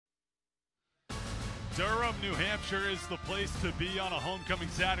Durham, New Hampshire is the place to be on a homecoming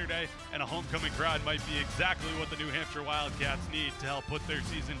Saturday, and a homecoming crowd might be exactly what the New Hampshire Wildcats need to help put their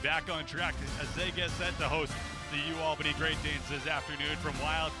season back on track as they get set to host the UAlbany Great Danes this afternoon from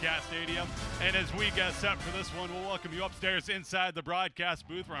Wildcat Stadium. And as we get set for this one, we'll welcome you upstairs inside the broadcast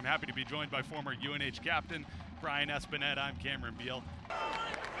booth, where I'm happy to be joined by former UNH captain Brian Espinette. I'm Cameron Beall.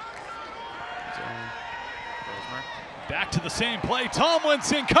 Back to the same play.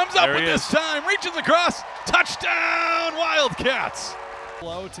 Tomlinson comes up with this time, reaches across, touchdown Wildcats!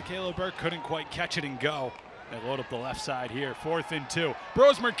 Low to Caleb Burke, couldn't quite catch it and go. They load up the left side here, 4th and 2.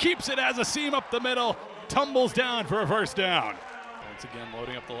 Brosmer keeps it as a seam up the middle, tumbles down for a first down. Once again,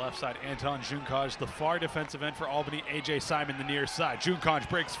 loading up the left side, Anton Junkaj, the far defensive end for Albany, AJ Simon the near side. Junkaj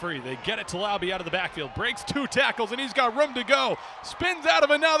breaks free. They get it to Lauby out of the backfield, breaks 2 tackles, and he's got room to go. Spins out of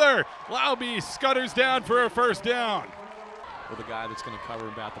another. Lauby scutters down for a first down. With a guy that's going to cover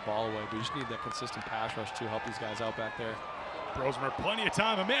and bat the ball away, but you just need that consistent pass rush to help these guys out back there. Brosmer, plenty of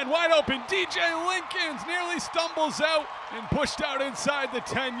time, a man wide open. DJ Linkins nearly stumbles out and pushed out inside the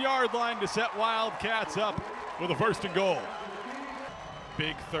 10-yard line to set Wildcats up with a 1st and goal.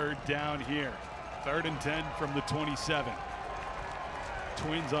 Big 3rd down here. 3rd and 10 from the 27.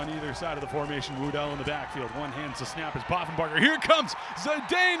 Twins on either side of the formation. Woodell in the backfield. One hands the snap is Boffenbarger. Here comes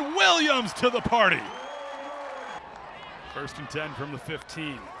Zidane Williams to the party. 1st and 10 from the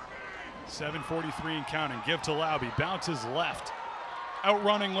 15. 7:43 and counting. Give to Lauby. Bounces left.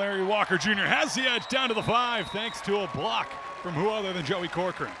 Outrunning Larry Walker Jr. has the edge down to the 5 thanks to a block from who other than Joey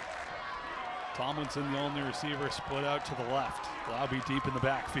Corcoran. Tomlinson, the only receiver, split out to the left. Lauby deep in the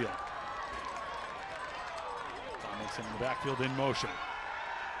backfield. Tomlinson in the backfield in motion.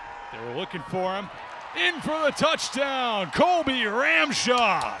 They were looking for him. In for the touchdown, Colby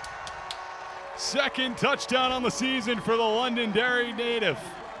Ramshaw. 2nd touchdown on the season for the Londonderry native.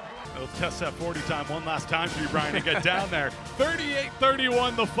 They'll test that 40 time one last time for you, Brian, and get down there.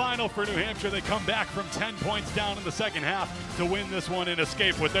 38-31 the final for New Hampshire. They come back from 10 points down in the second half to win this one and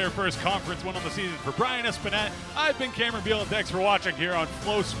escape with their first conference win on the season. For Brian Espinette, I've been Cameron Beall, and thanks for watching here on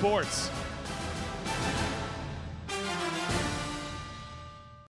Flow Sports.